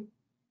 everything?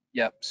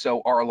 Yep,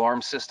 so our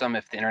alarm system,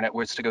 if the internet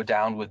was to go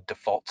down, would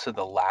default to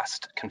the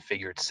last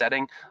configured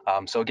setting.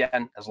 So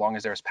again, as long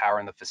as there's power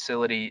in the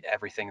facility,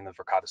 everything in the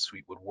Verkada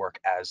suite would work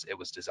as it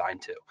was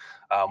designed to.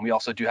 We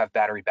also do have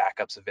battery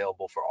backups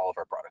available for all of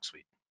our product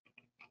suite.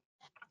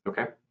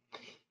 Okay.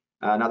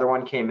 Another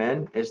one came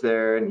in. Is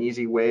there an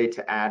easy way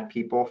to add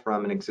people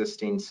from an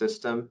existing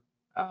system,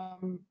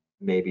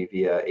 maybe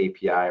via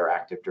API or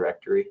Active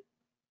Directory?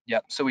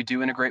 Yep, so we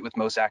do integrate with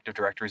most Active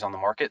Directories on the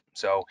market.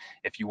 So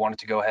if you wanted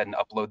to go ahead and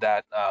upload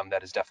that,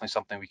 that is definitely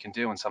something we can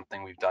do and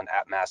something we've done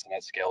at mass and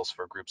at scales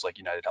for groups like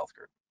United Health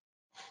Group.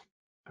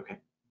 Okay,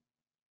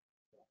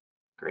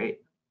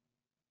 great.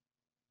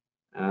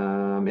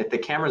 If the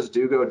cameras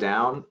do go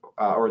down,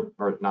 or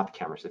not the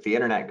cameras, if the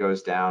internet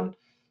goes down,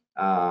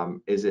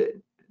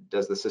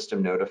 does the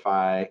system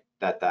notify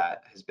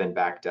that has been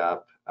backed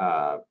up,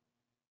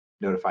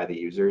 notify the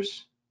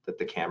users that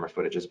the camera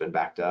footage has been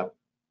backed up?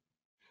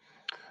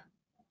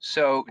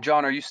 So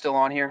John, are you still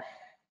on here?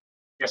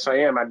 Yes, I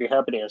am. I'd be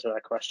happy to answer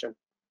that question.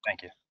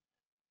 Thank you.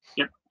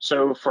 Yep.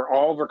 So for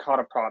all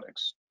Verkada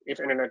products, if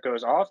internet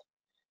goes off,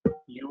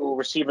 you will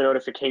receive a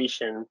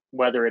notification,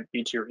 whether it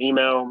be to your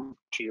email,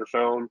 to your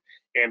phone,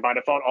 and by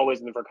default, always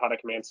in the Verkada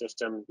command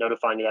system,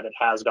 notifying you that it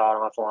has gone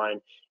offline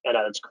and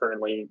that it's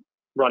currently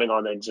running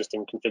on the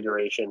existing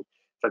configuration.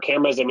 For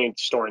cameras, that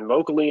means storing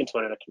locally until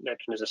internet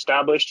connection is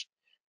established.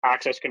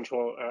 Access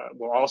control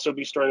will also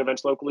be storing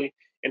events locally.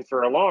 And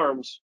for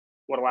alarms,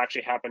 what will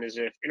actually happen is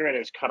if internet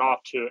is cut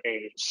off to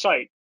a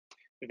site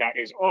that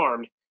is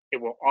armed, it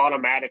will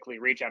automatically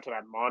reach out to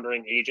that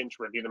monitoring agent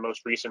to review the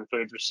most recent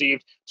footage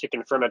received to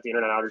confirm that the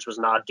internet outage was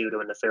not due to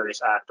a nefarious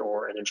act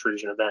or an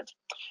intrusion event.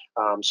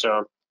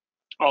 So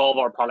all of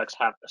our products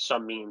have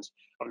some means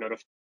of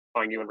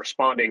notifying you and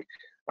responding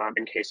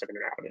in case of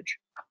internet outage.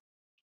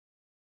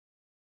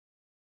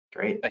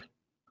 Great.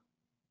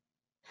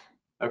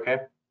 Okay.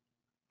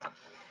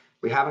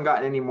 We haven't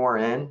gotten any more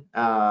in.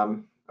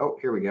 Oh,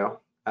 here we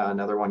go.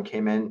 Another one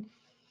came in.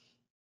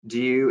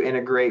 Do you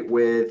integrate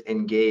with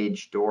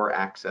Engage door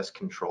access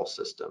control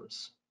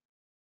systems?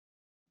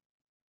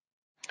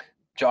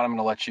 John, I'm going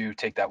to let you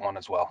take that one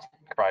as well.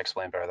 You could probably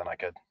explain better than I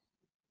could.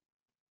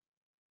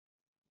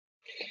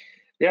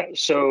 Yeah,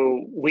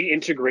 so we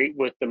integrate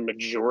with the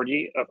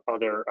majority of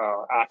other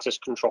access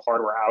control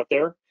hardware out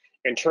there.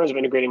 In terms of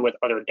integrating with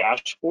other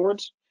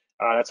dashboards,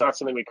 that's not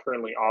something we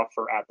currently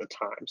offer at the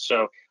time.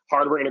 So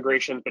hardware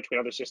integrations between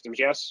other systems,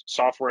 yes.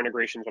 Software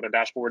integrations with other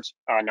dashboards,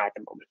 not at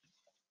the moment.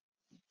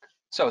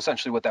 So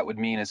essentially what that would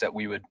mean is that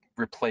we would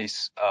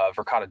replace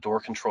Verkada door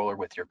controller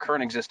with your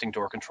current existing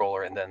door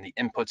controller, and then the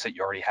inputs that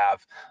you already have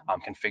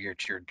configured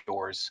to your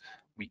doors,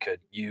 we could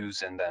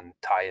use and then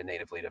tie in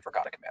natively to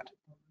Verkada command.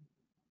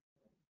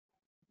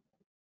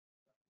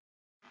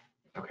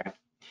 Okay.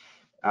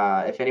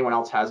 If anyone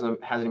else has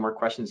any more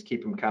questions,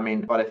 keep them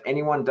coming. But if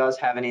anyone does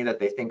have any that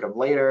they think of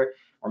later,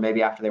 or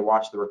maybe after they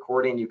watch the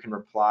recording, you can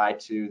reply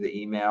to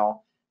the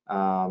email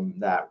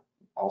that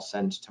I'll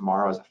send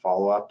tomorrow as a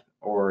follow-up,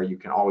 or you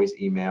can always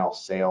email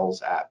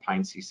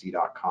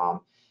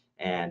sales@pinecc.com,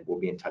 and we'll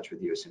be in touch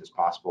with you as soon as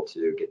possible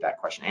to get that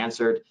question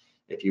answered.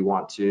 If you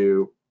want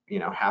to,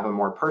 have a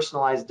more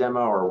personalized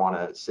demo or want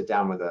to sit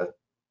down with a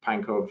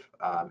Pine Cove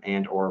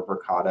and or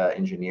Verkada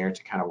engineer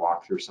to kind of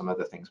walk through some of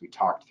the things we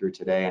talked through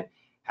today and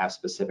have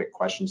specific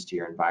questions to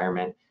your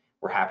environment,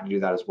 we're happy to do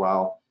that as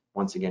well.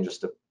 Once again,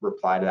 just to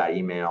reply to that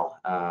email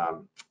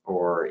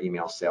or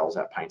email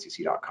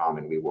sales@pinecc.com,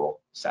 and we will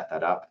set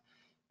that up.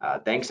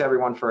 Thanks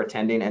everyone for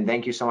attending, and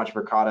thank you so much,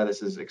 Verkada.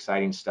 This is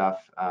exciting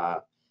stuff.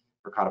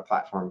 Verkada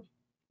platform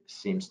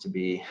seems to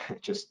be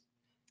just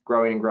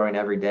growing and growing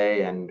every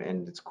day,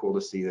 and it's cool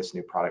to see this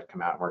new product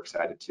come out, and we're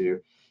excited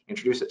to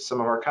introduce it to some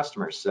of our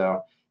customers.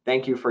 So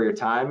thank you for your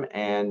time,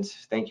 and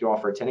thank you all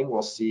for attending.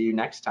 We'll see you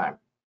next time.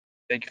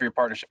 Thank you for your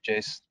partnership, Jace.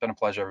 It's been a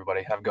pleasure,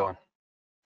 everybody. Have a good one.